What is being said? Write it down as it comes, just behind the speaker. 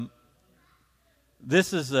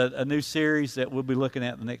This is a new series that we'll be looking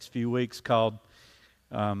at in the next few weeks called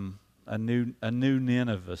a new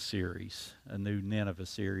Nineveh series. A new Nineveh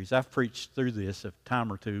series. I've preached through this a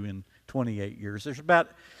time or two in 28 years.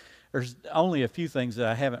 There's only a few things that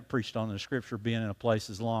I haven't preached on in the Scripture, being in a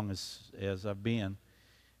place as long as I've been,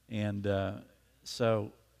 and but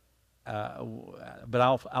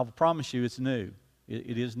I'll promise you it's new.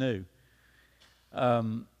 It is new. I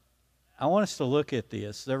want us to look at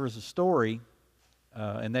this. There was a story,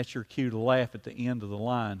 and that's your cue to laugh at the end of the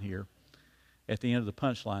line here, at the end of the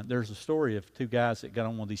punchline. There's a story of two guys that got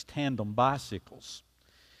on one of these tandem bicycles,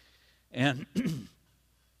 and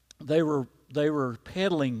they were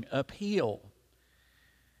pedaling uphill,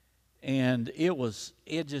 and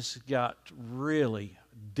it just got really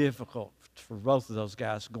difficult for both of those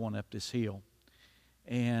guys going up this hill.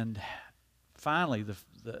 And finally,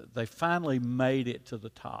 they finally made it to the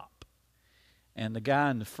top. And the guy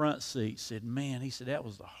in the front seat said, "Man," he said, "that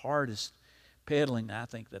was the hardest pedaling I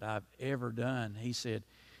think that I've ever done." He said,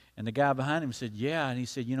 and the guy behind him said, "Yeah." And he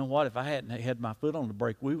said, "You know what? If I hadn't had my foot on the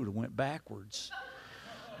brake, we would have went backwards."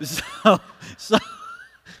 So,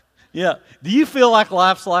 yeah. Do you feel like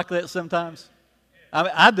life's like that sometimes? I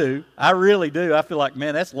mean, I do. I really do. I feel like,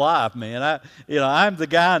 man, that's life, man. I'm the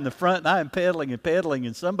guy in the front, and I am pedaling,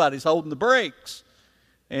 and somebody's holding the brakes.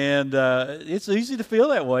 And it's easy to feel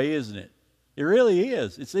that way, isn't it? It really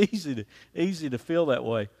is. It's easy to feel that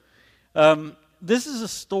way. This is a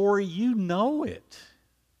story, you know it.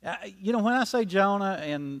 When I say Jonah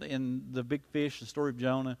and the big fish, the story of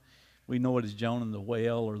Jonah, we know it as Jonah and the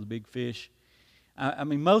whale or the big fish. I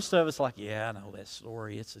mean, most of us are like, yeah, I know that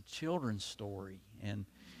story. It's a children's story. And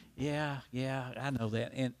yeah, I know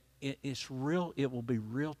that. And it's real. It will be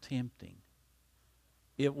real tempting.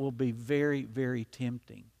 It will be very, very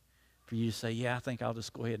tempting for you to say, yeah, I think I'll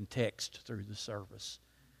just go ahead and text through the service.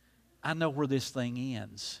 I know where this thing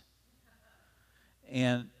ends.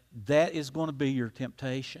 And that is going to be your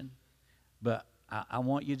temptation. But I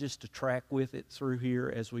want you just to track with it through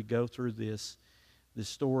here as we go through this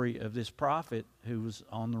story of this prophet who was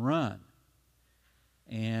on the run.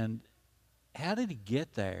 And how did he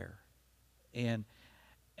get there? And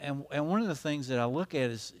one of the things that I look at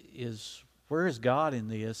is where is God in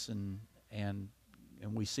this? And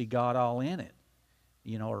we see God all in it.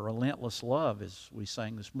 A relentless love, as we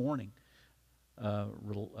sang this morning. A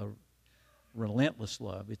relentless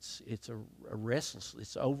love. It's a restless.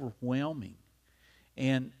 It's overwhelming.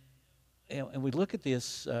 And we look at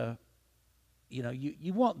this.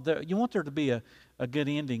 You want there to be a good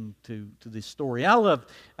ending to this story. I love,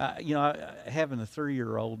 having a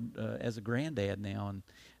 3-year-old as a granddad now, and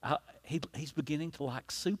he's beginning to like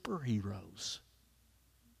superheroes.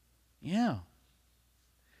 Yeah,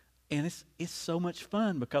 and it's so much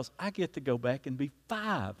fun because I get to go back and be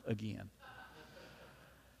 5 again.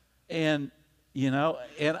 And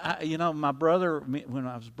my brother, when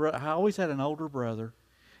I always had an older brother,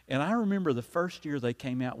 and I remember the first year they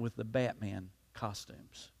came out with the Batman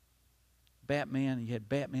costumes. Batman, you had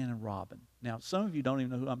Batman and Robin. Now, some of you don't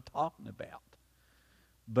even know who I'm talking about,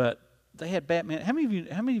 but they had Batman. How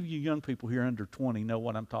many of you young people here under 20 know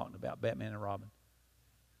what I'm talking about? Batman and Robin.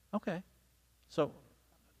 Okay, so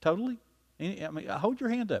totally. Hold your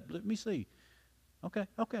hand up. Let me see. Okay,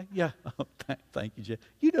 yeah. Thank you, Jeff.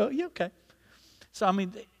 You okay? So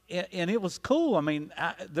and it was cool.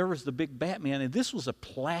 There was the big Batman, and this was a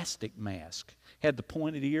plastic mask. Had the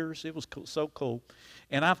pointed ears. It was cool, so cool.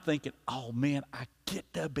 And I'm thinking, oh man, I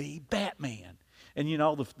get to be Batman. And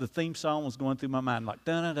the theme song was going through my mind like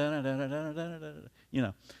da da da da da da da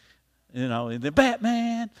da. And then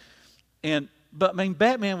Batman. But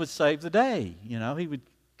Batman would save the day. He would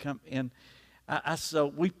come and. So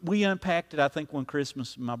we unpacked it, I think, one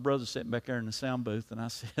Christmas. My brother sitting back there in the sound booth, and I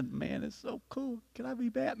said, "Man, it's so cool. Can I be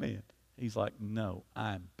Batman?" He's like, "No,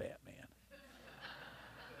 I'm Batman."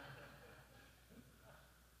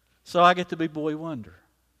 So I get to be Boy Wonder,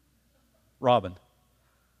 Robin.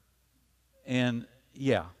 And,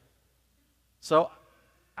 yeah. So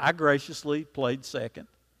I graciously played second.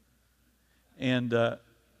 And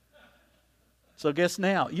so guess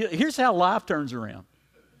now. Here's how life turns around.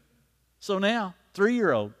 So now,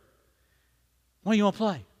 3-year-old, what do you want to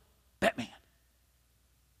play? Batman.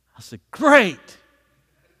 I said, great.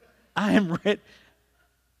 I am ready.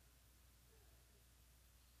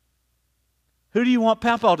 Who do you want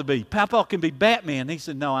Pawpaw to be? Pawpaw can be Batman. He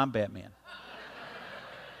said, no, I'm Batman.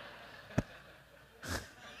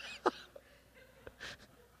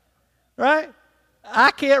 Right?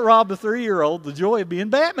 I can't rob the 3-year-old the joy of being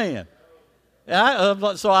Batman.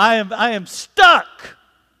 So I am stuck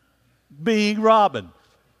being Robin,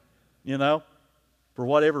 for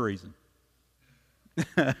whatever reason.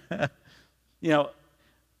 You know,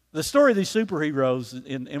 the story of these superheroes,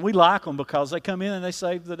 and we like them because they come in and they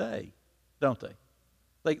save the day, don't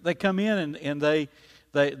they? They come in and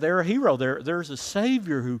they're a hero. There's a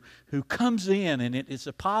Savior who comes in, and it's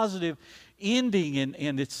a positive ending,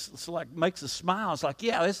 and it's like makes us smile. It's like,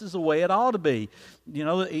 yeah, this is the way it ought to be. You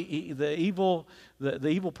know, the evil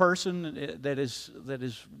person that is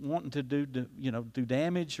wanting to do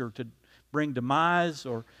damage or to bring demise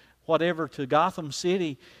or whatever to Gotham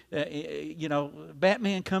City,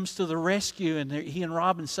 Batman comes to the rescue, and he and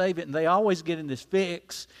Robin save it, and they always get in this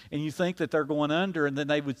fix, and you think that they're going under, and then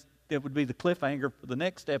it would be the cliffhanger for the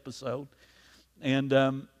next episode.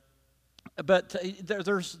 And but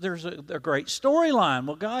there's a great storyline.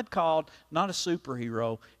 Well, God called not a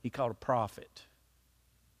superhero, He called a prophet.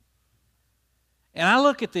 And I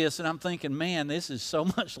look at this and I'm thinking, man, this is so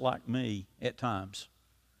much like me at times.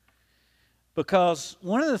 Because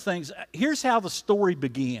one of the things, here's how the story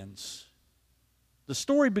begins. The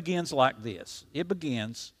story begins like this. It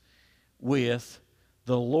begins with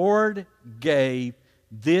the Lord gave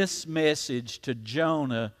this message to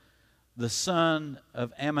Jonah, the son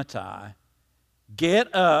of Amittai.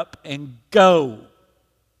 Get up and go.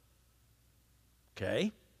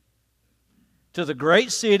 Okay? To the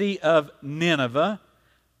great city of Nineveh,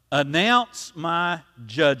 announce my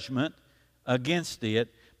judgment against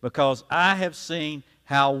it, because I have seen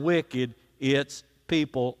how wicked its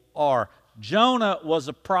people are. Jonah was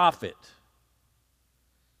a prophet.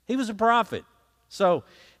 He was a prophet. So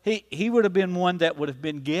he would have been one that would have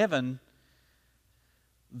been given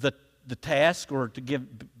the task, or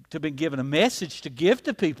to be given a message to give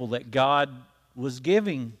to people that God was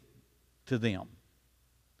giving to them.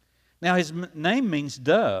 Now his name means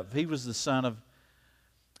dove. He was the son of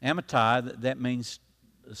Amittai. That means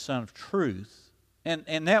the son of truth.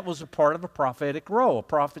 And that was a part of a prophetic role. A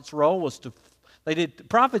prophet's role was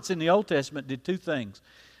prophets in the Old Testament did two things.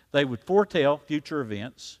 They would foretell future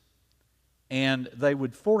events, and they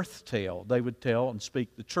would forthtell. They would tell and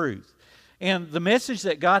speak the truth. And the message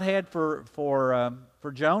that God had for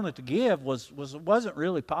Jonah to give wasn't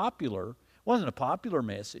really popular. It wasn't a popular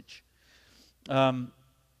message.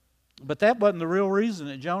 But that wasn't the real reason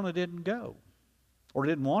that Jonah didn't go or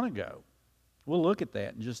didn't want to go. We'll look at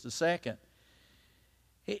that in just a second.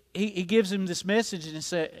 He gives him this message,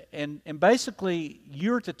 and basically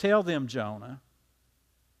you're to tell them, Jonah,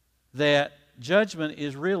 that judgment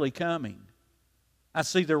is really coming. I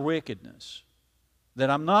see their wickedness, that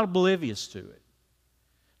I'm not oblivious to it,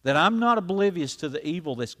 that I'm not oblivious to the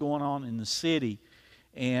evil that's going on in the city,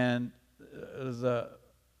 and the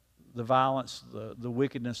violence, the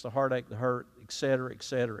wickedness, the heartache, the hurt, etc.,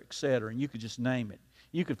 etc., etc. And you could just name it.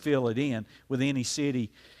 You could fill it in with any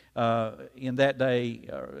city in that day,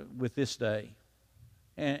 with this day,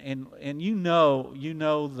 and you know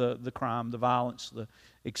the crime, the violence, the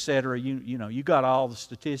etc. You got all the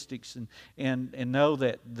statistics, and know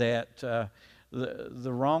that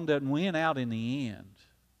the wrong doesn't win out in the end.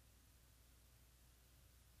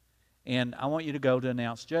 And I want you to go to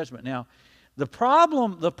announce judgment. Now, the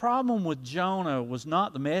problem with Jonah was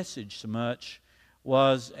not the message so much.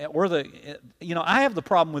 I have the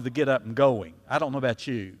problem with the get up and going. I don't know about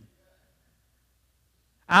you.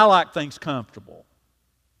 I like things comfortable.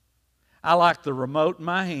 I like the remote in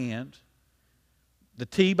my hand, the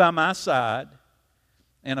tea by my side,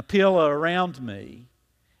 and a pillow around me.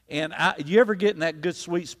 And you ever get in that good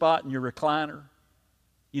sweet spot in your recliner?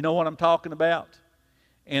 You know what I'm talking about?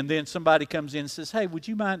 And then somebody comes in and says, "Hey, would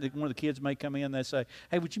you mind?" One of the kids may come in. They say,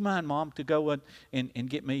 "Hey, would you mind, Mom, to go and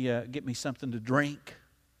get me something to drink?"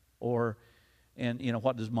 And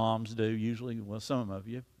what does moms do usually? Well, some of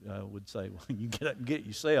you would say, "Well, you get up and get it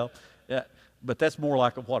yourself." Yeah, but that's more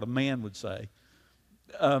like what a man would say.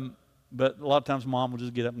 But a lot of times, Mom will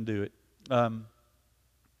just get up and do it.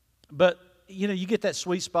 But you get that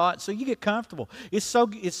sweet spot, so you get comfortable. It's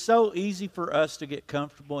so easy for us to get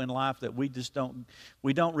comfortable in life that we don't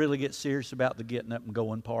really get serious about the getting up and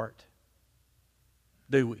going part,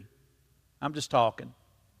 do we? I'm just talking,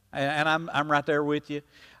 and I'm right there with you.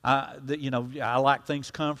 I like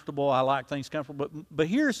things comfortable. But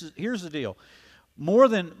here's the deal.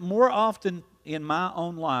 More often in my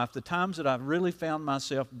own life, the times that I've really found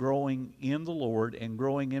myself growing in the Lord and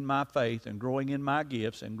growing in my faith and growing in my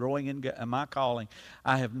gifts and growing in my calling,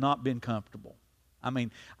 I have not been comfortable. I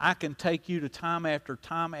mean, I can take you to time after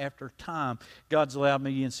time after time. God's allowed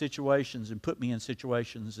me in situations and put me in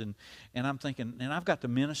situations, and I'm thinking, and I've got to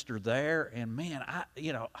minister there, and man, I'm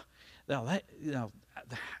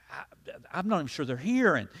not even sure they're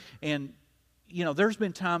here, and there's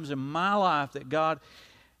been times in my life that God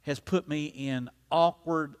has put me in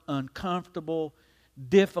awkward, uncomfortable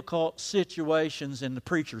difficult situations and the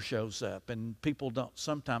preacher shows up, and people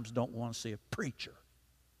sometimes don't want to see a preacher,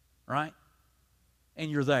 right? And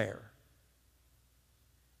you're there.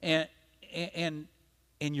 And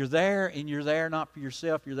you're there not for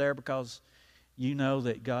yourself, you're there because you know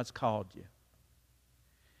that God's called you.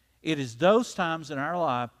 It is those times in our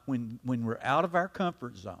life when we're out of our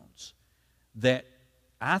comfort zones that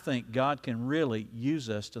I think God can really use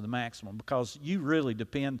us to the maximum, because you really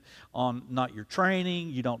depend on not your training,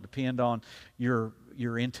 you don't depend on your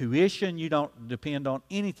intuition, you don't depend on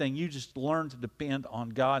anything. You just learn to depend on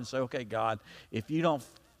God and say, okay, God, if you don't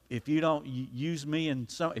use me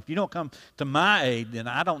if you don't come to my aid, then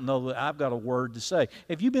I don't know that I've got a word to say.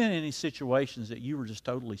 Have you been in any situations that you were just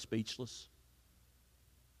totally speechless?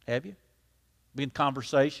 Have you? Been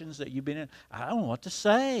conversations that you've been in? I don't know what to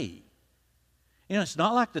say. You know, it's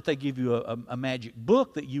not like that they give you a magic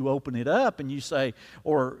book that you open it up and you say,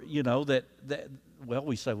 or, you know, well,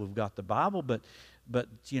 we say we've got the Bible, but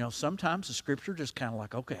you know, sometimes the Scripture just kind of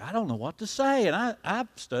like, okay, I don't know what to say, and I've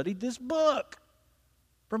studied this book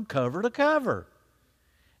from cover to cover.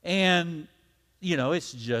 And, you know,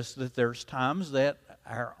 it's just that there's times that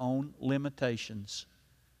our own limitations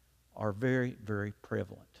are very, very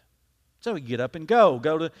prevalent. So we get up and go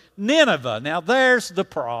to Nineveh. Now there's the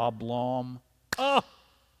problem. Oh.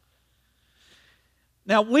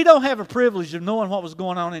 Now, we don't have a privilege of knowing what was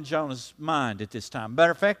going on in Jonah's mind at this time.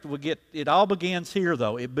 Matter of fact, it all begins here,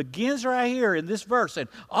 though. It begins right here in this verse. And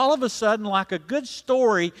all of a sudden, like a good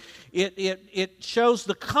story, it shows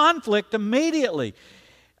the conflict immediately.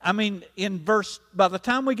 I mean, by the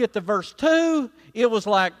time we get to verse 2, it was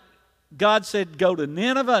like God said, go to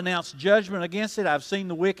Nineveh, announce judgment against it. I've seen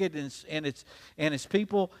the wicked and its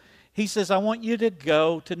people. He says, I want you to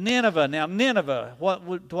go to Nineveh. Now, Nineveh,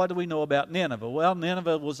 what do we know about Nineveh? Well,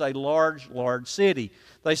 Nineveh was a large, large city.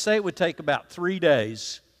 They say it would take about 3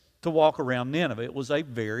 days to walk around Nineveh. It was a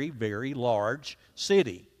very, very large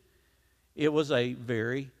city. It was a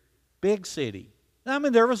very big city. I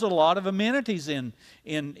mean, there was a lot of amenities in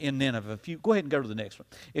Nineveh. If you go ahead and go to the next one.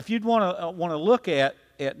 If you'd want to look at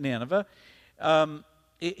Nineveh,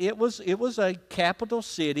 it was a capital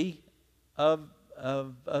city of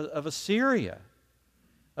Assyria,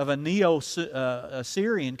 of a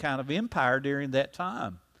Neo-Assyrian kind of empire during that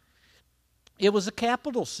time. It was a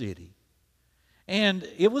capital city. And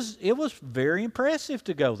it was very impressive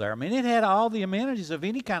to go there. I mean, it had all the amenities of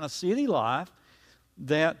any kind of city life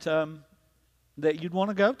that you'd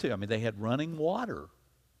want to go to. I mean, they had running water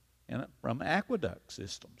from aqueduct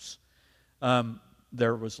systems.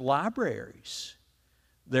 There was libraries.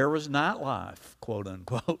 There was nightlife, quote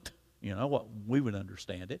unquote. You know, what we would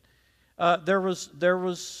understand it. There was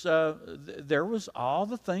all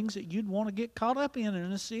the things that you'd want to get caught up in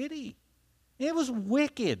a city. It was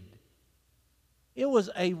wicked. It was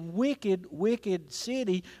a wicked, wicked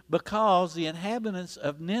city because the inhabitants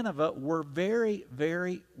of Nineveh were very,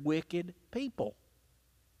 very wicked people.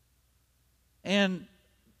 And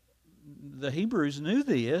the Hebrews knew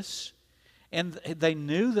this, and they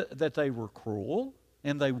knew that they were cruel,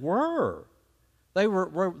 and they were. They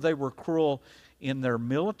were cruel in their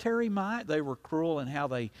military might. They were cruel in how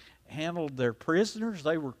they handled their prisoners.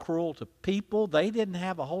 They were cruel to people. They didn't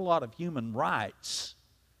have a whole lot of human rights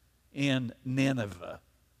in Nineveh.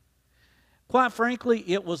 Quite frankly,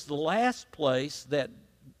 it was the last place that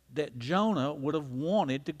Jonah would have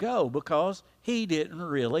wanted to go because he didn't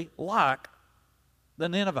really like the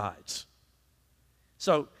Ninevites.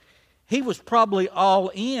 So he was probably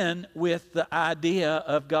all in with the idea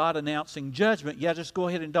of God announcing judgment. Yeah, just go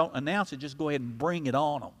ahead and don't announce it. Just go ahead and bring it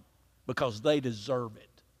on them because they deserve it.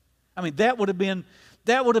 I mean, that would have been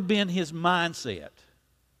his mindset.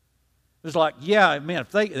 It was like, yeah, man,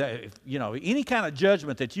 if any kind of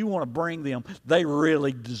judgment that you want to bring them, they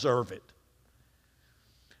really deserve it.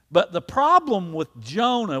 But the problem with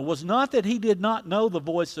Jonah was not that he did not know the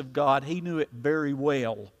voice of God. He knew it very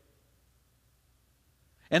well.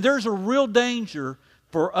 And there's a real danger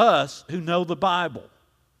for us who know the Bible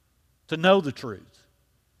to know the truth,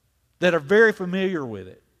 that are very familiar with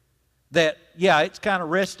it. That, yeah, it's kind of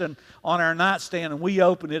resting on our nightstand and we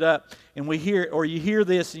open it up and we hear it, or you hear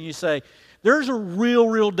this and you say, there's a real,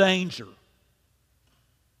 real danger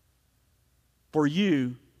for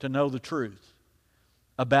you to know the truth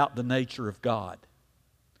about the nature of God.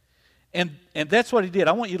 And that's what he did.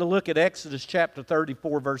 I want you to look at Exodus chapter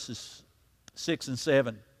 34, verses 6 and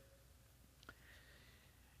 7.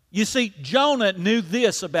 You see, Jonah knew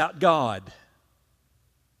this about God.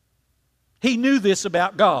 He knew this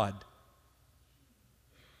about God.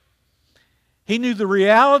 He knew the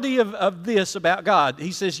reality of this about God.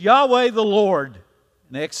 He says, Yahweh the Lord.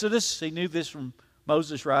 In Exodus, he knew this from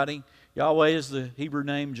Moses writing, Yahweh is the Hebrew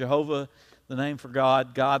name, Jehovah, the name for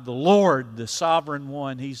God, God the Lord, the sovereign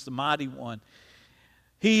one. He's the mighty one.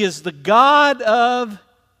 He is the God of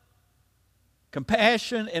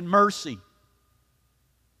compassion and mercy.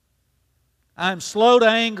 I am slow to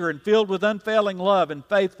anger and filled with unfailing love and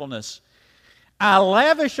faithfulness. I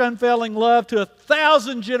lavish unfailing love to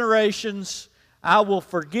 1,000 generations. I will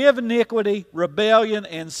forgive iniquity, rebellion,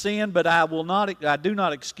 and sin, but I do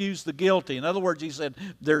not excuse the guilty. In other words, he said,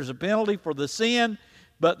 there's a penalty for the sin,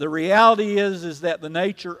 but the reality is that the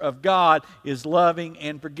nature of God is loving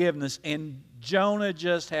and forgiveness. And Jonah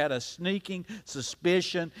just had a sneaking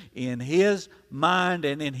suspicion in his mind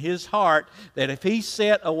and in his heart that if he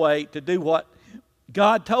set away to do what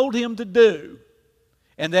God told him to do,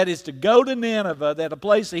 and that is to go to Nineveh, that a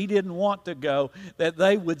place he didn't want to go, that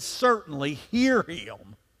they would certainly hear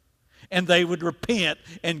him and they would repent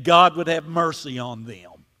and God would have mercy on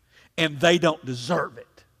them. And they don't deserve it.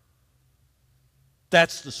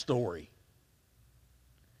 That's the story.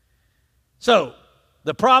 So,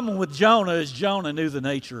 the problem with Jonah is Jonah knew the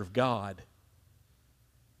nature of God.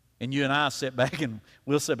 And you and I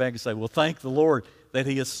we'll sit back and say, well, thank the Lord that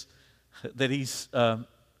He's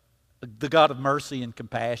the God of mercy and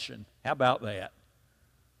compassion. How about that?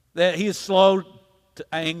 That He is slow to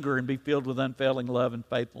anger and be filled with unfailing love and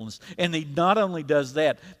faithfulness. And He not only does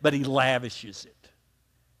that, but He lavishes it.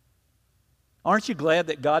 Aren't you glad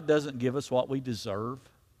that God doesn't give us what we deserve?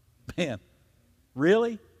 Man,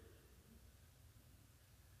 really?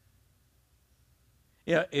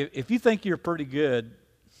 Yeah, if you think you're pretty good,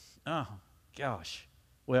 oh, gosh.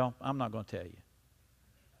 Well, I'm not going to tell you.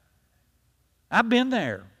 I've been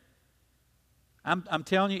there. I'm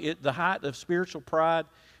telling you, the height of spiritual pride,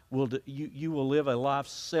 you will live a life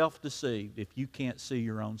self-deceived if you can't see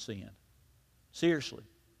your own sin. Seriously.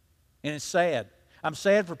 And it's sad. I'm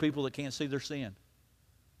sad for people that can't see their sin.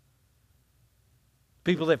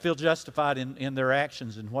 People that feel justified in their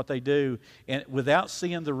actions and what they do, and without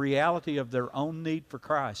seeing the reality of their own need for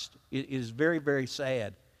Christ. It is very, very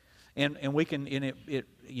sad. And we can,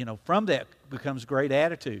 from that becomes great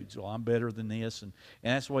attitudes. Well, I'm better than this, and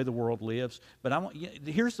that's the way the world lives. But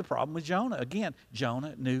here's the problem with Jonah. Again,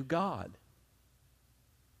 Jonah knew God.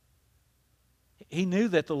 He knew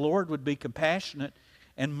that the Lord would be compassionate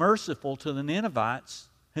and merciful to the Ninevites,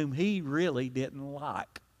 whom he really didn't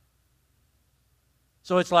like.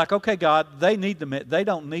 So it's like, okay, God, they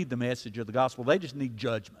don't need the message of the gospel. They just need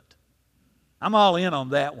judgment. I'm all in on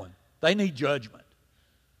that one. They need judgment.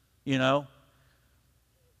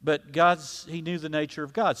 But He knew the nature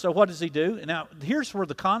of God. So what does He do? Now, here's where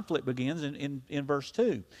the conflict begins in verse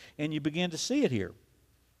 2. And you begin to see it here.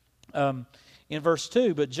 In verse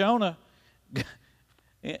 2, but Jonah,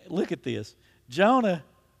 look at this. Jonah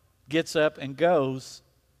gets up and goes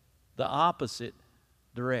the opposite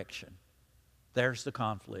direction. There's the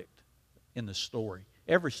conflict in the story.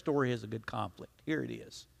 Every story has a good conflict. Here it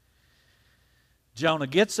is. Jonah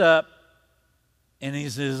gets up and he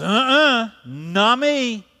says, not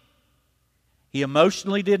me. He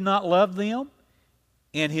emotionally did not love them,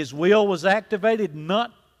 and his will was activated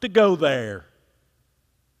not to go there.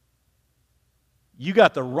 You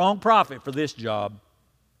got the wrong prophet for this job.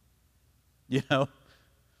 I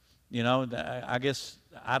guess,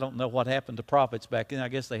 I don't know what happened to prophets back then. I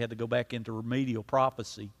guess they had to go back into remedial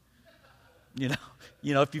prophecy. If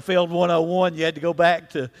you failed 101, you had to go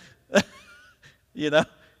back to,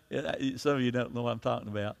 some of you don't know what I'm talking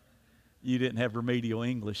about. You didn't have remedial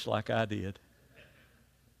English like I did.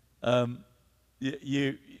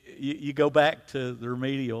 You go back to the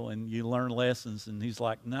remedial and you learn lessons, and he's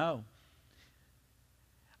like, no.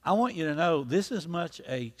 I want you to know this is much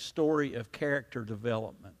a story of character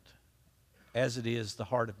development as it is the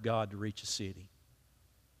heart of God to reach a city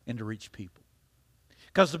and to reach people.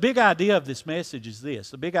 Because the big idea of this message is this.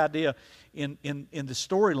 The big idea in the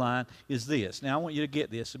storyline is this. Now, I want you to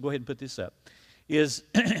get this, so go ahead and put this up. Is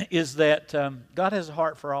that God has a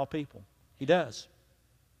heart for all people. He does.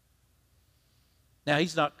 Now,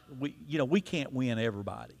 He's not, we can't win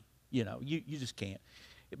everybody. You just can't.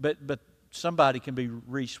 But somebody can be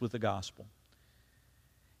reached with the gospel.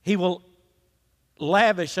 He will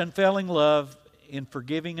lavish unfailing love in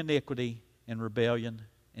forgiving iniquity and rebellion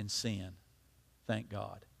and sin. Thank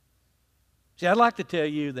God. See, I'd like to tell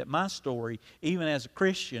you that my story, even as a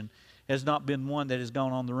Christian, has not been one that has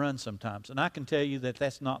gone on the run sometimes. And I can tell you that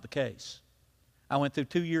that's not the case. I went through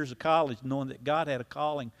 2 years of college knowing that God had a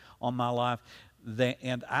calling on my life.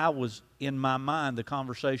 And I was, in my mind, the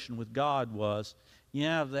conversation with God was,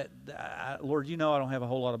 Lord, I don't have a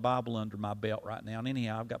whole lot of Bible under my belt right now. And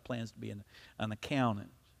anyhow, I've got plans to be an accountant.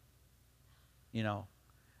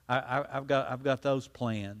 I've got those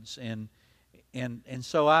plans, and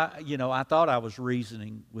so I thought I was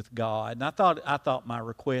reasoning with God, and I thought my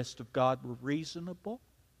requests of God were reasonable.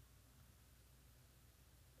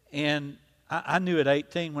 And I knew at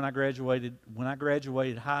 18 when I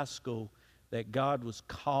graduated high school that God was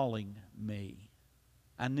calling me.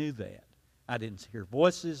 I knew that. I didn't hear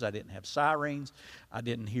voices. I didn't have sirens. I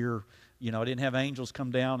didn't hear, I didn't have angels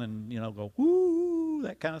come down and, go, whoo,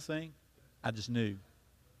 that kind of thing. I just knew.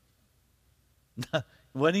 It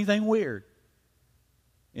wasn't anything weird.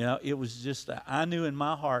 It was just, I knew in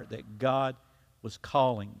my heart that God was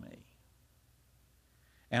calling me.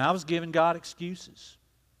 And I was giving God excuses.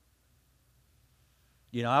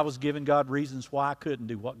 I was giving God reasons why I couldn't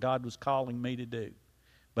do what God was calling me to do.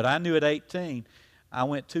 But I knew at 18, I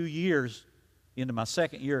went 2 years into my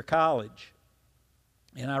second year of college,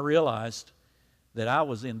 and I realized that I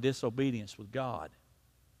was in disobedience with God.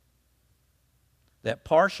 That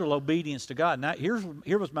partial obedience to God. Now,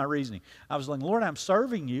 here was my reasoning. I was like, Lord, I'm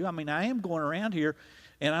serving you. I mean, I am going around here,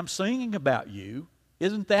 and I'm singing about you.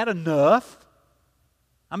 Isn't that enough?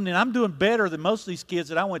 I mean, I'm doing better than most of these kids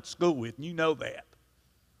that I went to school with, and you know that.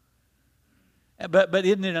 But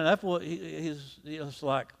isn't it enough? Well, it's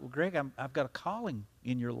like, well, Greg, I've got a calling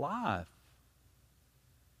in your life.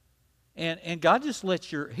 And God just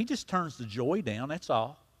He just turns the joy down, that's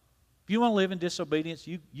all. If you want to live in disobedience,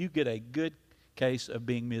 you get a good case of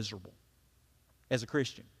being miserable as a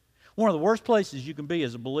Christian. One of the worst places you can be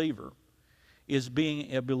as a believer is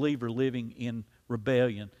being a believer living in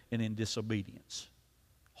rebellion and in disobedience.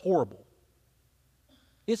 Horrible.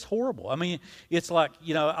 It's horrible. I mean, it's like,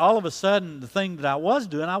 all of a sudden the thing that I was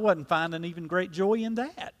doing, I wasn't finding even great joy in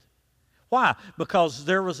that. Why? Because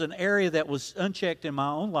there was an area that was unchecked in my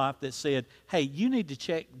own life that said, hey, you need to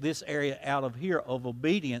check this area out of here of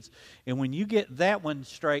obedience. And when you get that one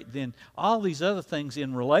straight, then all these other things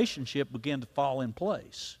in relationship begin to fall in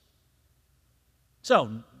place.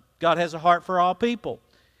 So, God has a heart for all people.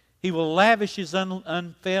 He will lavish His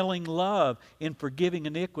unfailing love in forgiving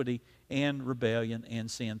iniquity and rebellion and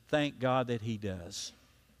sin. Thank God that He does.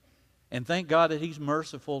 And thank God that He's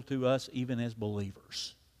merciful to us even as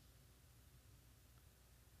believers.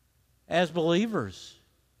 As believers.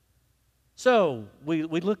 So, we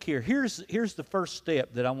look here. Here's the first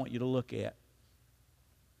step that I want you to look at.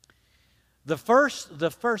 The first.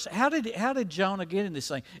 How did Jonah get in this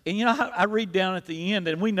thing? And I read down at the end,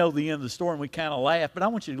 and we know the end of the story, and we kind of laugh. But I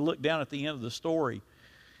want you to look down at the end of the story,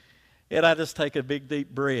 and I just take a big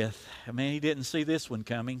deep breath. I mean, he didn't see this one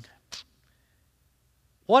coming.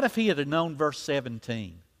 What if he had known verse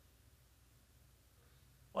 17?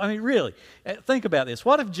 I mean, really, think about this.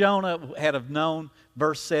 What if Jonah had have known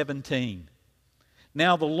verse 17?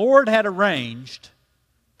 Now the Lord had arranged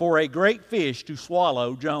for a great fish to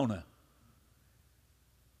swallow Jonah.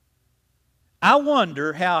 I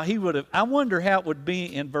wonder how it would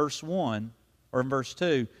be in verse 1 or in verse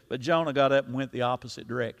 2, but Jonah got up and went the opposite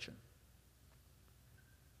direction.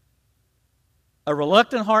 A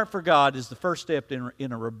reluctant heart for God is the first step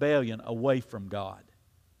in a rebellion away from God.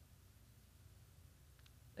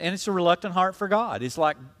 And it's a reluctant heart for God. It's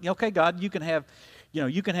like, okay, God, you can have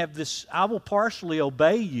this. I will partially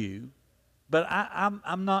obey you, but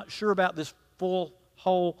I'm not sure about this full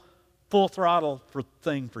throttle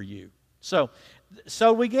thing for you. So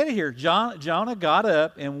we get it here. Jonah got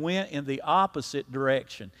up and went in the opposite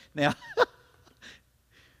direction. Now,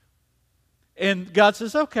 and God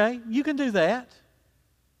says, okay, you can do that.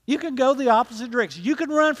 You can go the opposite direction. You can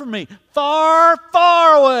run from me far,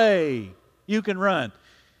 far away. You can run.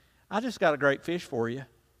 I just got a great fish for you.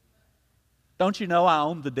 Don't you know I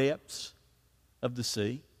own the depths of the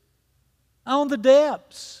sea? I own the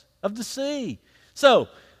depths of the sea. So,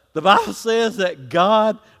 the Bible says that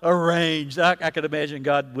God arranged. I could imagine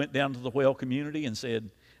God went down to the whale community and said,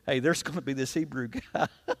 hey, there's going to be this Hebrew guy.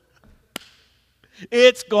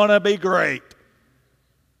 It's going to be great.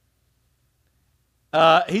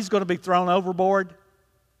 He's going to be thrown overboard.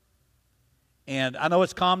 And I know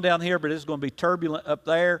it's calm down here, but it's going to be turbulent up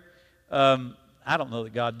there. I don't know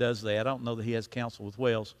that God does that. I don't know that He has counsel with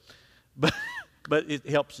whales. But it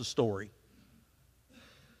helps the story.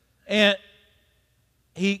 And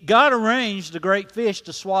God arranged a great fish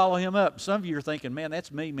to swallow him up. Some of you are thinking, man,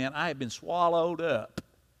 that's me, man. I have been swallowed up.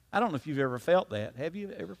 I don't know if you've ever felt that. Have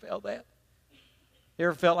you ever felt that? You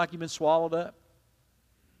ever felt like you've been swallowed up?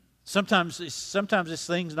 Sometimes it's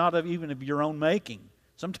things not even of your own making.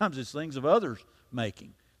 Sometimes it's things of others'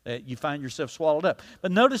 making that you find yourself swallowed up.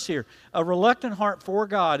 But notice here, a reluctant heart for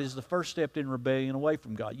God is the first step in rebellion away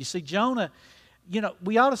from God. You see, Jonah,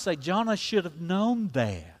 we ought to say Jonah should have known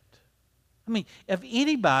that. I mean, if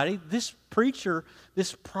anybody, this preacher,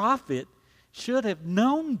 this prophet should have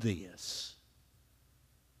known this.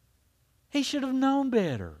 He should have known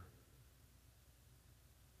better.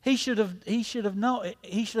 He should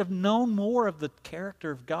have known more of the character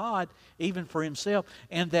of God, even for himself,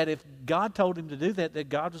 and that if God told him to do that, that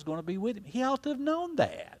God was going to be with him. He ought to have known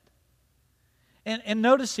that. And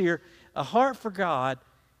notice here, a heart for God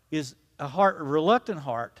is a reluctant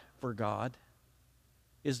heart for God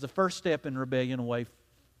is the first step in rebellion away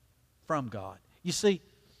from God. You see,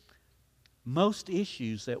 most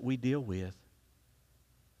issues that we deal with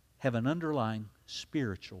have an underlying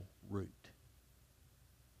spiritual root.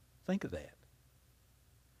 Think of that.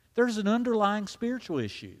 There's an underlying spiritual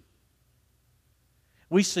issue.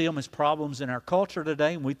 We see them as problems in our culture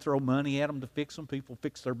today, and we throw money at them to fix them. People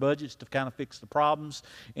fix their budgets to kind of fix the problems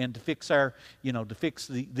and to fix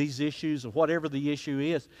these issues or whatever the issue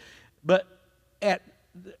is. But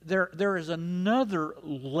there is another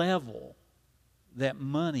level that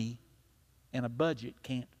money and a budget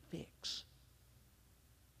can't fix,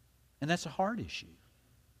 and that's a heart issue.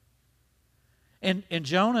 And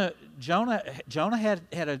Jonah had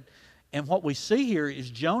a, and what we see here is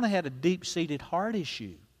Jonah had a deep-seated heart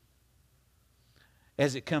issue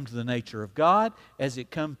as it come to the nature of God, as it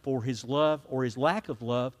come for his love or his lack of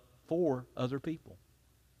love for other people.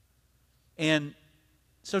 And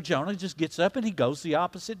so Jonah just gets up and he goes the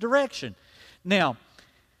opposite direction. Now,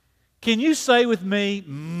 can you say with me,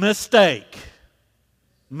 mistake?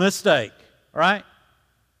 Mistake, right?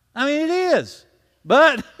 I mean, it is.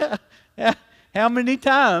 But how many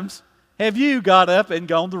times have you got up and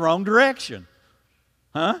gone the wrong direction?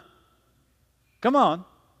 Huh? Come on.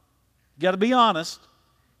 You got to be honest.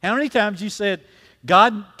 How many times you said,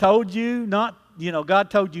 God told you not, God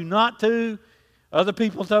told you not to, other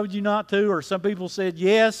people told you not to, or some people said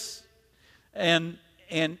yes, and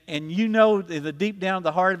you know in the deep down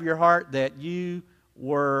the heart of your heart that you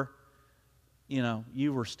were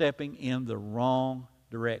stepping in the wrong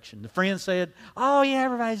direction. The friend said, oh yeah,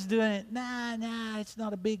 everybody's doing it. Nah, it's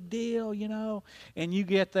not a big deal, And you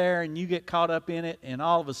get there and you get caught up in it, and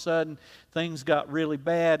all of a sudden things got really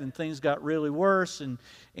bad and things got really worse, and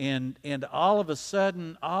all of a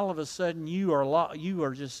sudden you are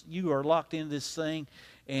locked in this thing,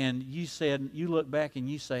 and you look back and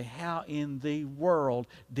you say, how in the world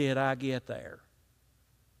did I get there?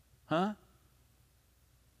 Huh?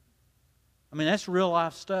 I mean, that's real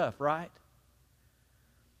life stuff, right?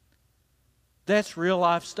 That's real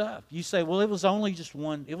life stuff. You say, well, it was only just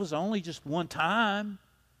one time.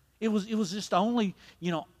 It was just only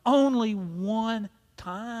one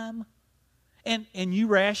time. And you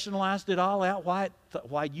rationalized it all out, why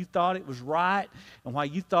you thought it was right, and why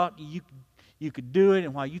you thought you could do it,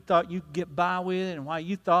 and why you thought you could get by with it, and why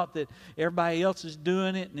you thought that everybody else is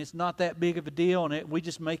doing it and it's not that big of a deal, and we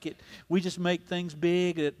just make things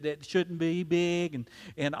big that shouldn't be big,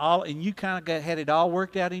 and you kind of had it all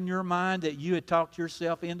worked out in your mind that you had talked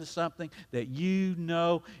yourself into something that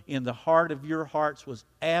in the heart of your hearts was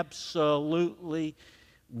absolutely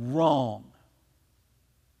wrong.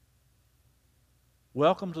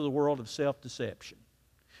 Welcome to the world of self-deception.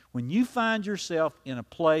 When you find yourself in a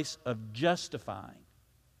place of justifying,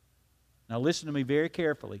 now listen to me very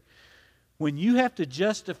carefully, when you have to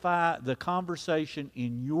justify the conversation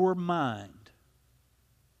in your mind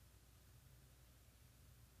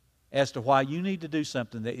as to why you need to do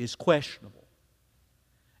something that is questionable,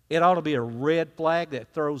 it ought to be a red flag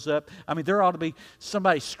that throws up. I mean, there ought to be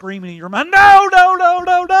somebody screaming in your mind, no,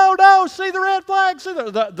 see the red flag, see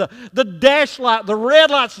the dash light, the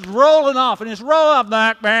red light's rolling off, and it's rolling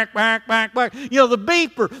off, back.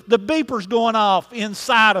 The beeper's going off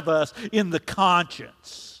inside of us in the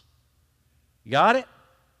conscience. You got it?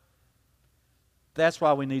 That's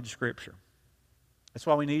why we need Scripture. That's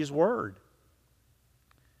why we need His Word.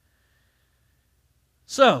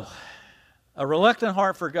 So, a reluctant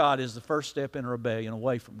heart for God is the first step in rebellion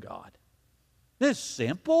away from God. This is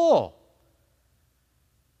simple.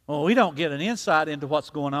 Well, we don't get an insight into what's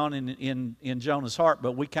going on in Jonah's heart,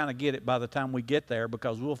 but we kind of get it by the time we get there,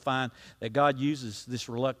 because we'll find that God uses this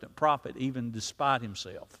reluctant prophet even despite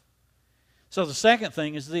himself. So the second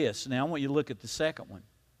thing is this. Now I want you to look at the second one.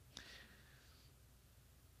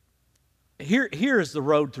 Here is the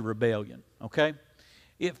road to rebellion, okay?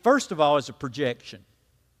 It, first of all, is a projection.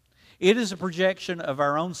 It is a projection of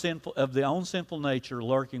the own sinful nature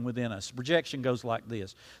lurking within us. The projection goes like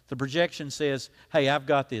this. The projection says, hey, I've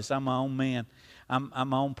got this. I'm my own man. I'm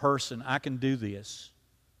my own person. I can do this.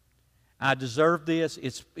 I deserve this.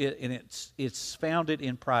 It's founded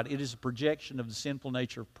in pride. It is a projection of the sinful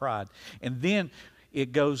nature of pride. And then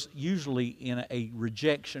it goes usually in a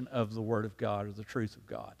rejection of the Word of God or the truth of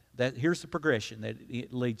God. Here's the progression that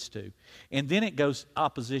it leads to. And then it goes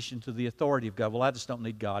opposition to the authority of God. Well, I just don't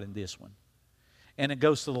need God in this one. And it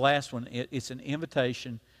goes to the last one. It's an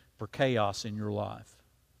invitation for chaos in your life.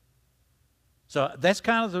 So that's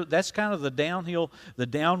kind of the downhill, the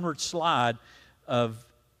downward slide of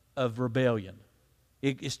rebellion.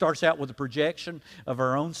 It starts out with a projection of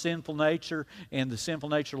our own sinful nature and the sinful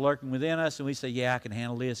nature lurking within us, and we say, yeah, I can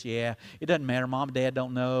handle this, yeah. It doesn't matter, Mom and Dad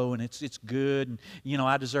don't know, and it's good, and,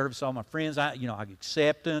 I deserve it, so all my friends, I get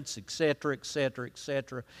acceptance, etc., etc.,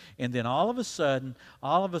 etc. And then all of a sudden,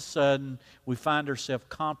 we find ourselves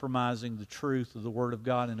compromising the truth of the Word of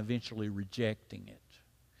God and eventually rejecting it.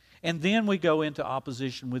 And then we go into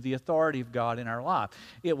opposition with the authority of God in our life.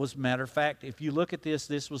 It was, matter of fact, if you look at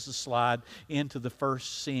this was a slide into the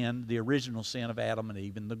first sin, the original sin of Adam and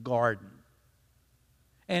Eve in the garden.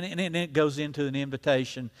 And it goes into an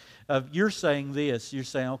invitation of, you're saying this, you're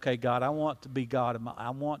saying, okay, God, I want to be God.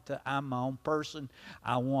 I'm my own person.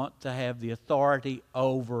 I want to have the authority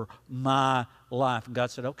over my life. And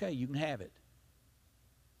God said, okay, you can have it.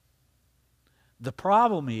 The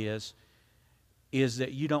problem is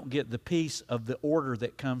that you don't get the peace of the order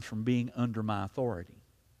that comes from being under my authority.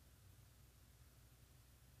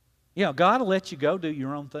 God will let you go do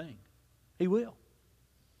your own thing. He will.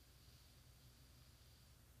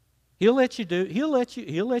 He'll let you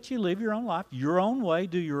live your own life, your own way,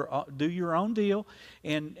 do your own deal,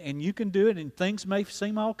 and you can do it, and things may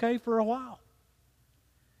seem okay for a while.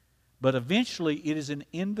 But eventually it is an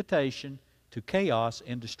invitation to chaos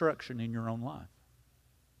and destruction in your own life.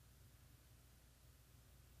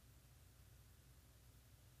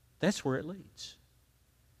 That's where it leads.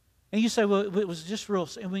 And you say, well, it was just real.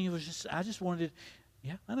 I just wanted to.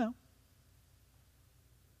 Yeah, I know.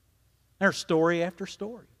 There's story after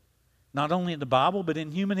story. Not only in the Bible, but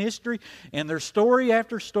in human history. And there's story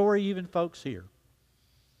after story, even folks here.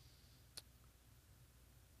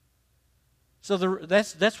 So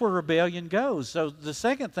that's where rebellion goes. So the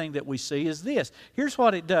second thing that we see is this. Here's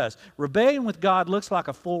what it does. Rebellion with God looks like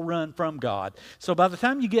a full run from God. So by the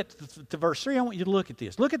time you get to verse 3, I want you to look at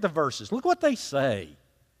this. Look at the verses. Look what they say.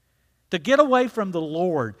 To get away from the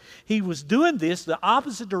Lord. He was doing this the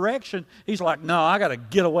opposite direction. He's like, no, I got to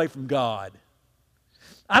get away from God.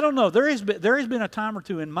 I don't know. There has been a time or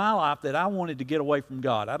two in my life that I wanted to get away from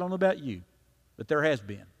God. I don't know about you, but there has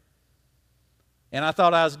been. And I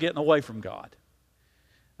thought I was getting away from God.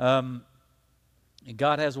 And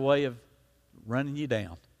God has a way of running you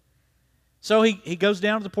down. So he goes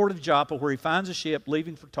down to the port of Joppa where he finds a ship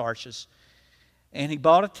leaving for Tarshish. And he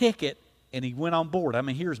bought a ticket and he went on board. I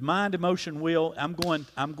mean, here's mind, emotion, will. I'm going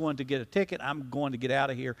to get a ticket. I'm going to get out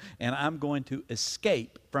of here. And I'm going to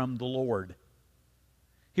escape from the Lord.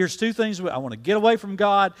 Here's two things. I want to get away from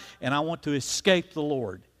God and I want to escape the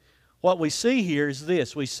Lord. What we see here is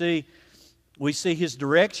this. We see his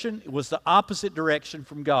direction was the opposite direction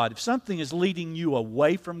from God. If something is leading you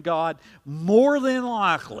away from God, more than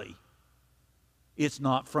likely, it's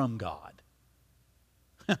not from God.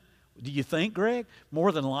 Do you think, Greg?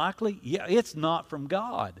 More than likely? Yeah, it's not from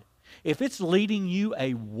God. If it's leading you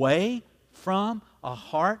away from a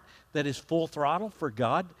heart that is full throttle for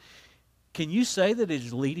God, can you say that it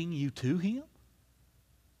is leading you to Him?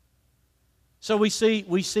 So we see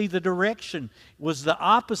the direction was the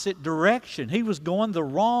opposite direction. He was going the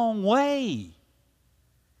wrong way.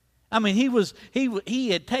 I mean, he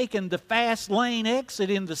had taken the fast lane exit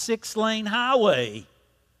in the 6-lane highway,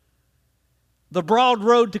 the broad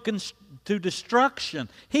road to destruction.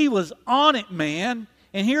 He was on it, man.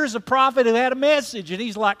 And here's a prophet who had a message, and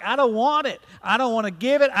he's like, I don't want it. I don't want to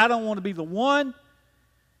give it. I don't want to be the one.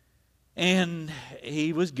 And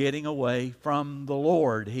he was getting away from the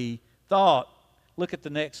Lord. He thought, look at the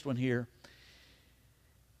next one here.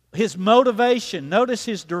 His motivation, notice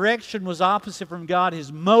his direction was opposite from God.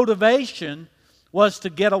 His motivation was to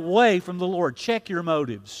get away from the Lord. Check your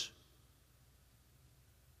motives.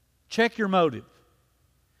 Check your motive.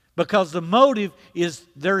 Because the motive is,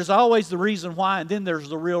 there's always the reason why, and then there's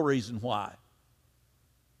the real reason why.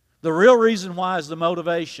 The real reason why is the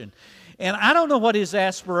motivation. And I don't know what his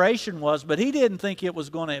aspiration was, but he didn't think it was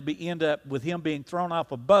going to end up with him being thrown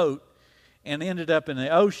off a boat and ended up in the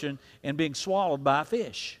ocean and being swallowed by a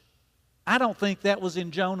fish. I don't think that was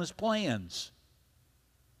in Jonah's plans.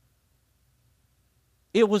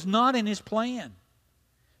 It was not in his plan.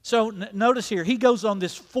 So notice here, he goes on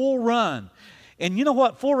this full run. And you know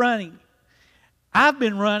what? Full running, I've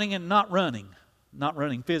been running and not running. Not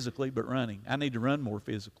running physically, but running. I need to run more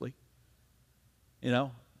physically. You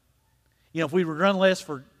know, if we would run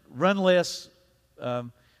less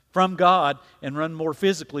from God and run more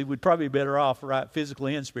physically, we'd probably be better off, right,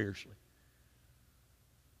 physically and spiritually.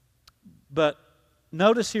 But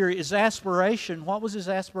notice here, his aspiration, what was his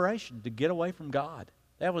aspiration? To get away from God.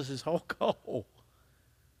 That was his whole goal.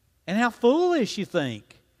 And how foolish, you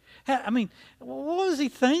think. I mean, what was he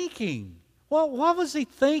thinking? What was he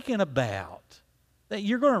thinking about? That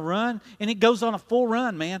you're going to run, and it goes on a full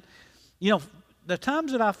run, man. You know, the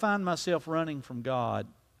times that I find myself running from God,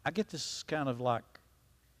 I get this kind of like,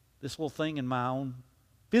 this little thing in my own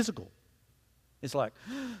physical. It's like,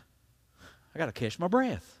 I got to catch my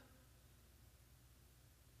breath.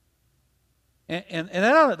 And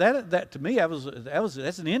that to me,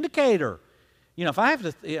 that's an indicator. You know, if I have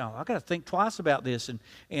to, you know, I got to think twice about this, and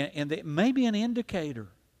it may be an indicator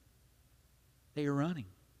that you're running.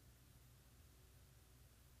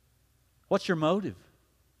 What's your motive?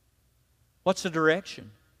 What's the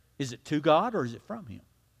direction? Is it to God or is it from Him?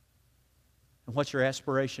 And what's your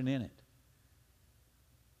aspiration in it?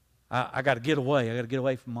 I got to get away. I got to get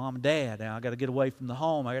away from mom and dad. I got to get away from the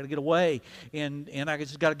home. I got to get away, and I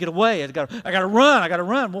just got to get away. I got to run. I got to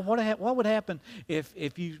run. Well, what would happen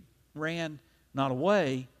if you ran not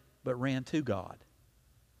away but ran to God?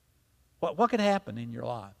 What could happen in your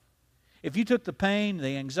life if you took the pain,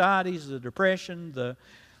 the anxieties, the depression, the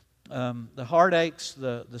heartaches,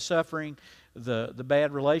 the suffering, the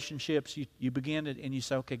bad relationships? You begin it and you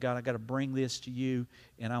say, okay, God, I got to bring this to you,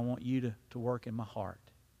 and I want you to work in my heart.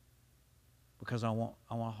 Because I want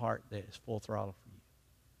a heart that is full throttle for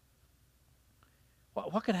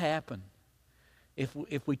you. What could happen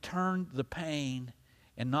if we turned the pain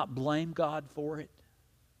and not blame God for it,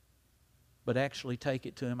 but actually take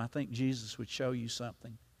it to Him? I think Jesus would show you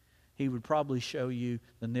something. He would probably show you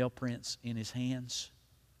the nail prints in His hands.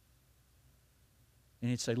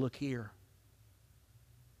 And He'd say, look here.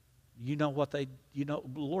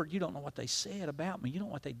 Lord, you don't know what they said about me. You don't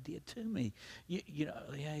know what they did to me. You know,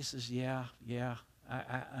 yeah, He says, yeah,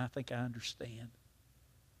 I think I understand.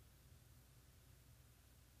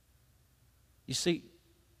 You see,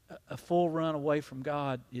 a full run away from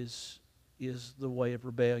God is the way of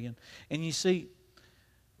rebellion. And you see,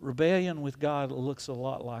 rebellion with God looks a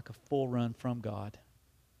lot like a full run from God.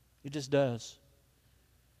 It just does.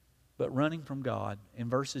 But running from God in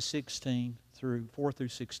verses 4 through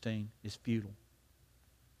 16 is futile.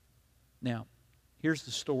 Now, here's the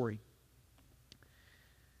story.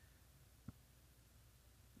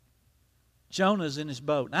 Jonah's in his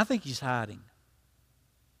boat, and I think he's hiding.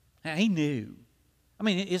 Now, he knew. I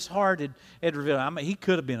mean, it's hard to reveal. I mean, he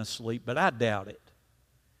could have been asleep, but I doubt it.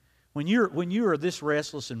 When you are this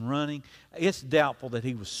restless and running, it's doubtful that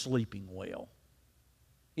he was sleeping well.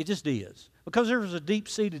 It just is. Because there was a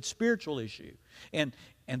deep-seated spiritual issue. And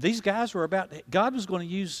these guys were God was going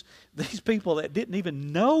to use these people that didn't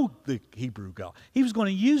even know the Hebrew God. He was going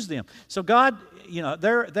to use them. So God, you know,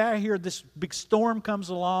 they're here, this big storm comes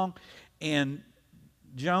along, and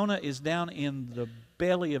Jonah is down in the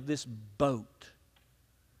belly of this boat.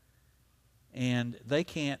 And they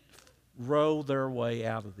can't row their way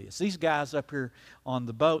out of this. These guys up here on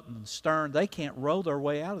the boat and the stern, they can't row their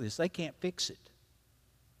way out of this. They can't fix it.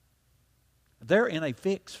 They're in a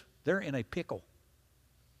fix. They're in a pickle.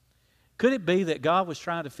 Could it be that God was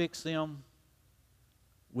trying to fix them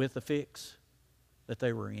with the fix that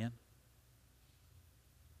they were in?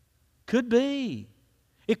 Could be.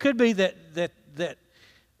 It could be that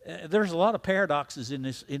there's a lot of paradoxes in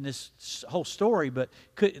this whole story, but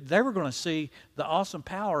they were going to see the awesome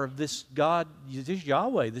power of this God, this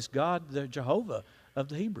Yahweh, this God, the Jehovah of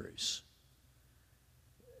the Hebrews.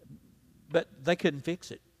 But they couldn't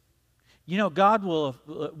fix it. You know, God will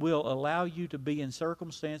allow you to be in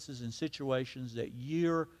circumstances and situations that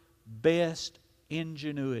your best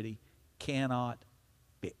ingenuity cannot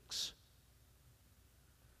fix.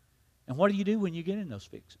 And what do you do when you get in those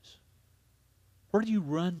fixes? Where do you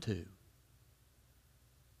run to?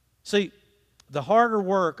 See, the harder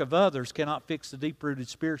work of others cannot fix the deep-rooted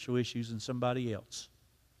spiritual issues in somebody else.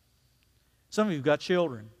 Some of you have got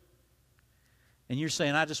children. And you're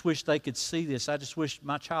saying, I just wish they could see this. I just wish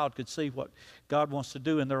my child could see what God wants to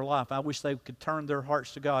do in their life. I wish they could turn their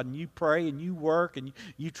hearts to God. And you pray and you work and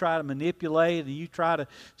you try to manipulate and you try to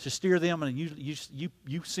steer them and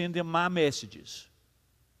you send them my messages.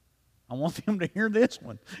 I want them to hear this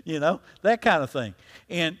one, you know, that kind of thing.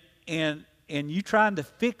 And you trying to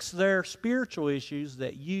fix their spiritual issues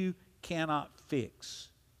that you cannot fix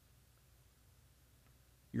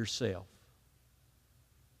yourself.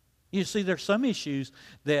 You see, there's some issues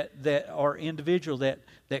that are individual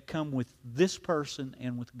that come with this person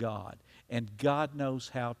and with God. And God knows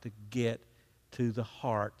how to get to the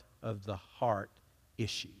heart of the heart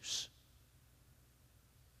issues.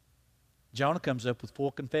 Jonah comes up with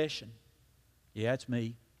full confession. Yeah, it's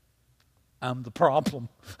me. I'm the problem.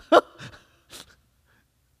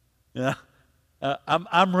 Yeah,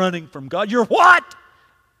 I'm running from God. You're what?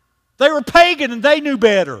 They were pagan and they knew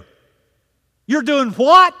better. You're doing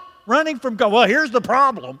what? Running from God. Well, here's the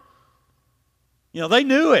problem. They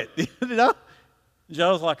knew it.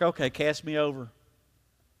 Jonah's like, okay, cast me over.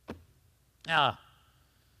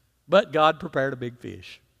 But God prepared a big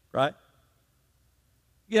fish, right?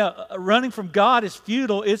 Running from God is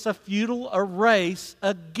futile. It's a futile race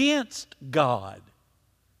against God.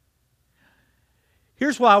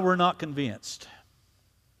 Here's why we're not convinced.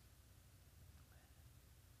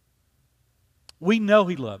 We know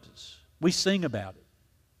He loves us. We sing about it.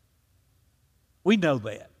 We know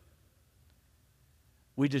that.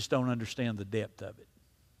 We just don't understand the depth of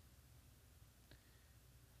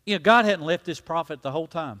it. God hadn't left this prophet the whole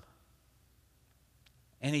time.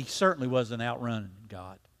 And he certainly wasn't outrunning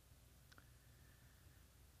God.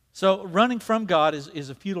 So running from God is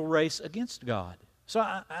a futile race against God. So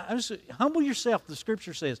I just humble yourself, the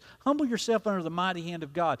Scripture says. Humble yourself under the mighty hand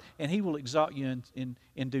of God, and He will exalt you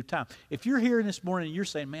in due time. If you're here this morning and you're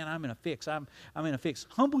saying, man, I'm in a fix, I'm in a fix.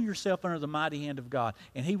 Humble yourself under the mighty hand of God,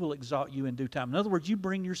 and He will exalt you in due time. In other words, you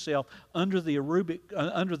bring yourself under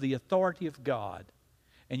the authority of God,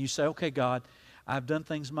 and you say, okay, God, I've done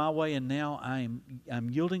things my way, and now I'm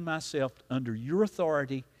yielding myself under your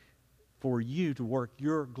authority for you to work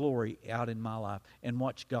your glory out in my life, and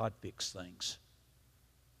watch God fix things.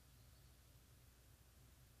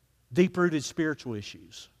 Deep-rooted spiritual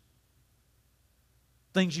issues.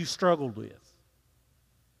 Things you struggled with.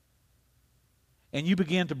 And you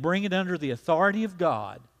begin to bring it under the authority of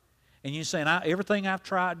God. And you're saying, everything I've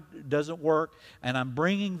tried doesn't work, and I'm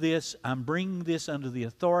bringing this under the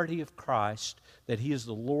authority of Christ, that He is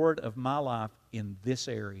the Lord of my life in this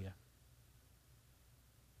area.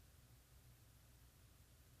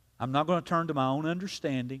 I'm not going to turn to my own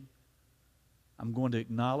understanding. I'm going to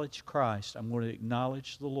acknowledge Christ. I'm going to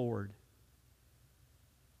acknowledge the Lord.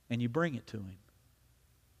 And you bring it to Him.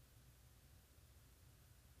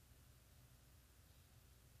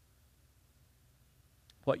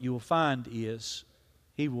 What you will find is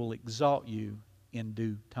He will exalt you in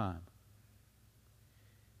due time.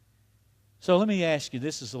 So let me ask you,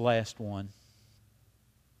 this is the last one.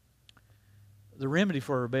 The remedy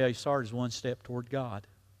for a rebellious heart is one step toward God.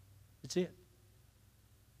 That's it.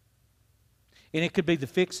 And it could be the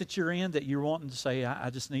fix that you're in, that you're wanting to say, I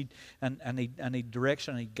just need, I need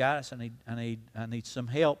direction, I need guidance, I need some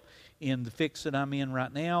help in the fix that I'm in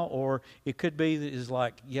right now. Or it could be that it's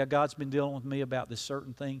like, yeah, God's been dealing with me about this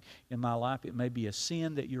certain thing in my life. It may be a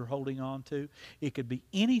sin that you're holding on to. It could be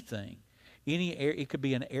anything. It could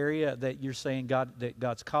be an area that you're saying that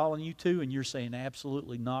God's calling you to, and you're saying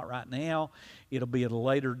absolutely not right now. It'll be at a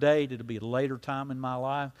later date. It'll be at a later time in my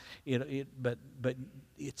life. But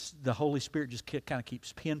it's the Holy Spirit just kind of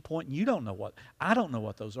keeps pinpointing. You don't know what I don't know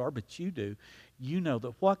what those are, but you do. You know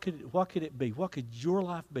that what could it be? What could your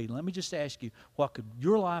life be? Let me just ask you, what could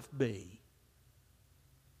your life be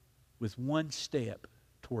with one step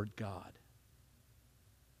toward God?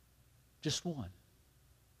 Just one.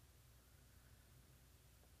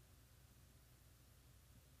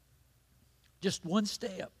 Just one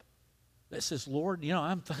step that says, Lord,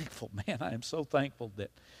 I'm thankful. Man, I am so thankful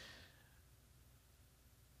that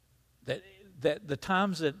the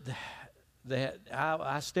times that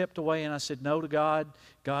I stepped away and I said no to God,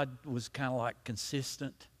 God was kind of like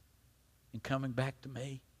consistent in coming back to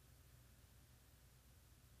me.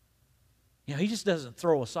 He just doesn't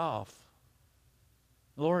throw us off.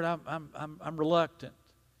 Lord, I'm reluctant.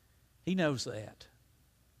 He knows that.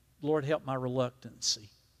 Lord, help my reluctancy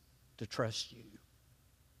to trust you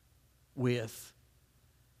with.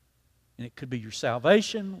 And it could be your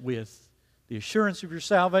salvation, with the assurance of your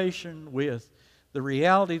salvation, with the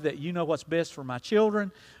reality that you know what's best for my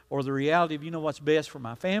children, or the reality of you know what's best for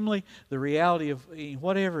my family, the reality of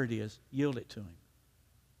whatever it is, yield it to Him.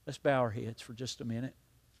 Let's bow our heads for just a minute.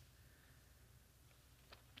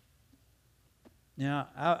 Now,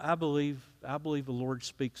 I believe the Lord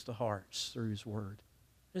speaks to hearts through His Word.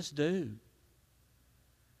 Just do.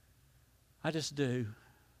 I just do.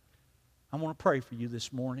 I want to pray for you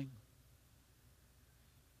this morning.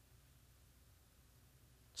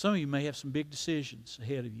 Some of you may have some big decisions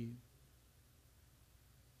ahead of you.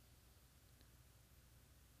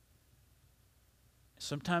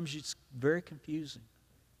 Sometimes it's very confusing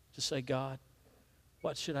to say, God,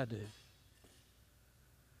 what should I do?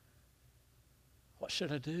 What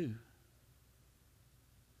should I do?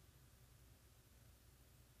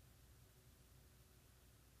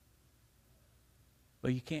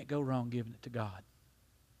 Well, you can't go wrong giving it to God.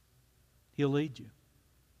 He'll lead you.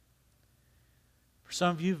 For some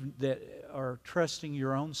of you that are trusting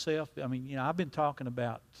your own self, I mean, I've been talking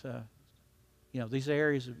about, these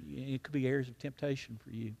areas it could be areas of temptation for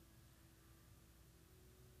you.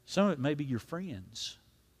 Some of it may be your friends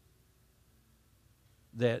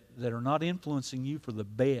that are not influencing you for the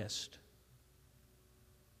best.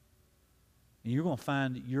 And you're going to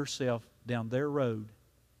find yourself down their road.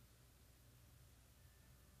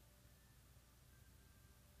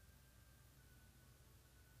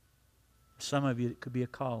 Some of you, it could be a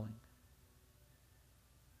calling.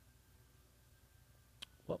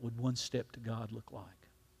 What would one step to God look like?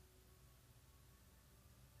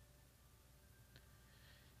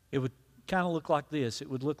 It would kind of look like this. It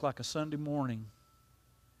would look like a Sunday morning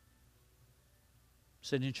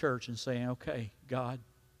sitting in church and saying, okay, God,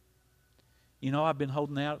 I've been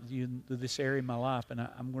holding out with you in this area of my life, and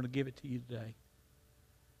I'm going to give it to you today.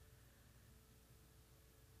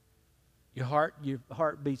 Your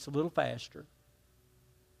heart beats a little faster,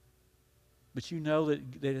 but you know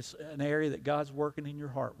that it's an area that God's working in your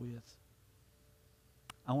heart with.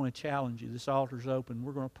 I want to challenge you. This altar's open.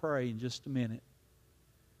 We're going to pray in just a minute.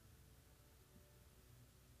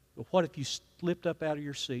 But what if you slipped up out of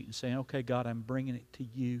your seat and saying, okay, God, I'm bringing it to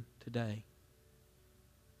you today.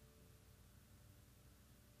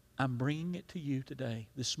 I'm bringing it to you today,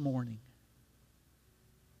 this morning.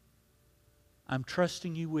 I'm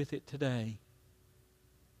trusting you with it today.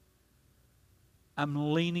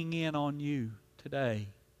 I'm leaning in on you today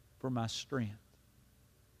for my strength.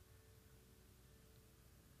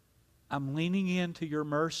 I'm leaning into your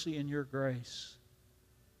mercy and your grace,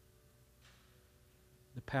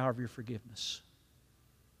 the power of your forgiveness.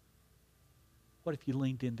 What if you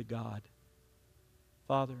leaned into God?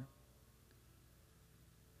 Father,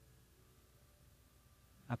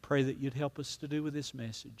 I pray that you'd help us to do with this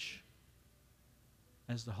message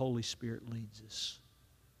as the Holy Spirit leads us.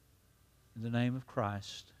 In the name of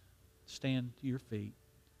Christ, stand to your feet.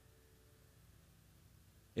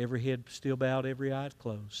 Every head still bowed, every eye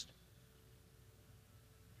closed.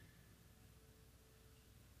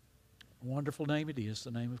 A wonderful name it is,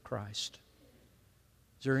 the name of Christ.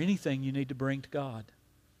 Is there anything you need to bring to God?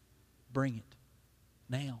 Bring it.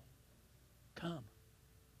 Now. Come.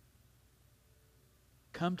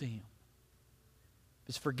 Come to Him. If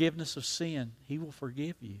it's forgiveness of sin, He will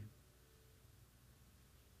forgive you.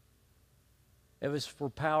 If it's for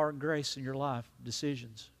power and grace in your life,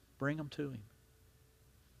 decisions, bring them to Him.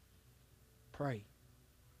 Pray.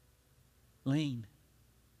 Lean.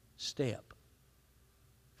 Step.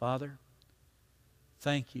 Father,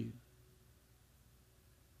 thank you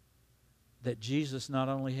that Jesus not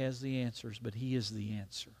only has the answers, but He is the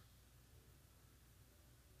answer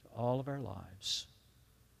to all of our lives.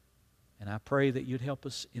 And I pray that you'd help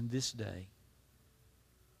us in this day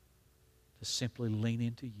to simply lean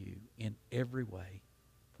into you in every way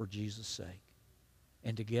for Jesus' sake.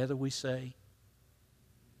 And together we say,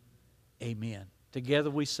 amen.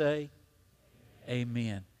 Together we say,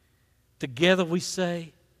 amen. Together we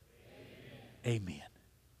say, amen.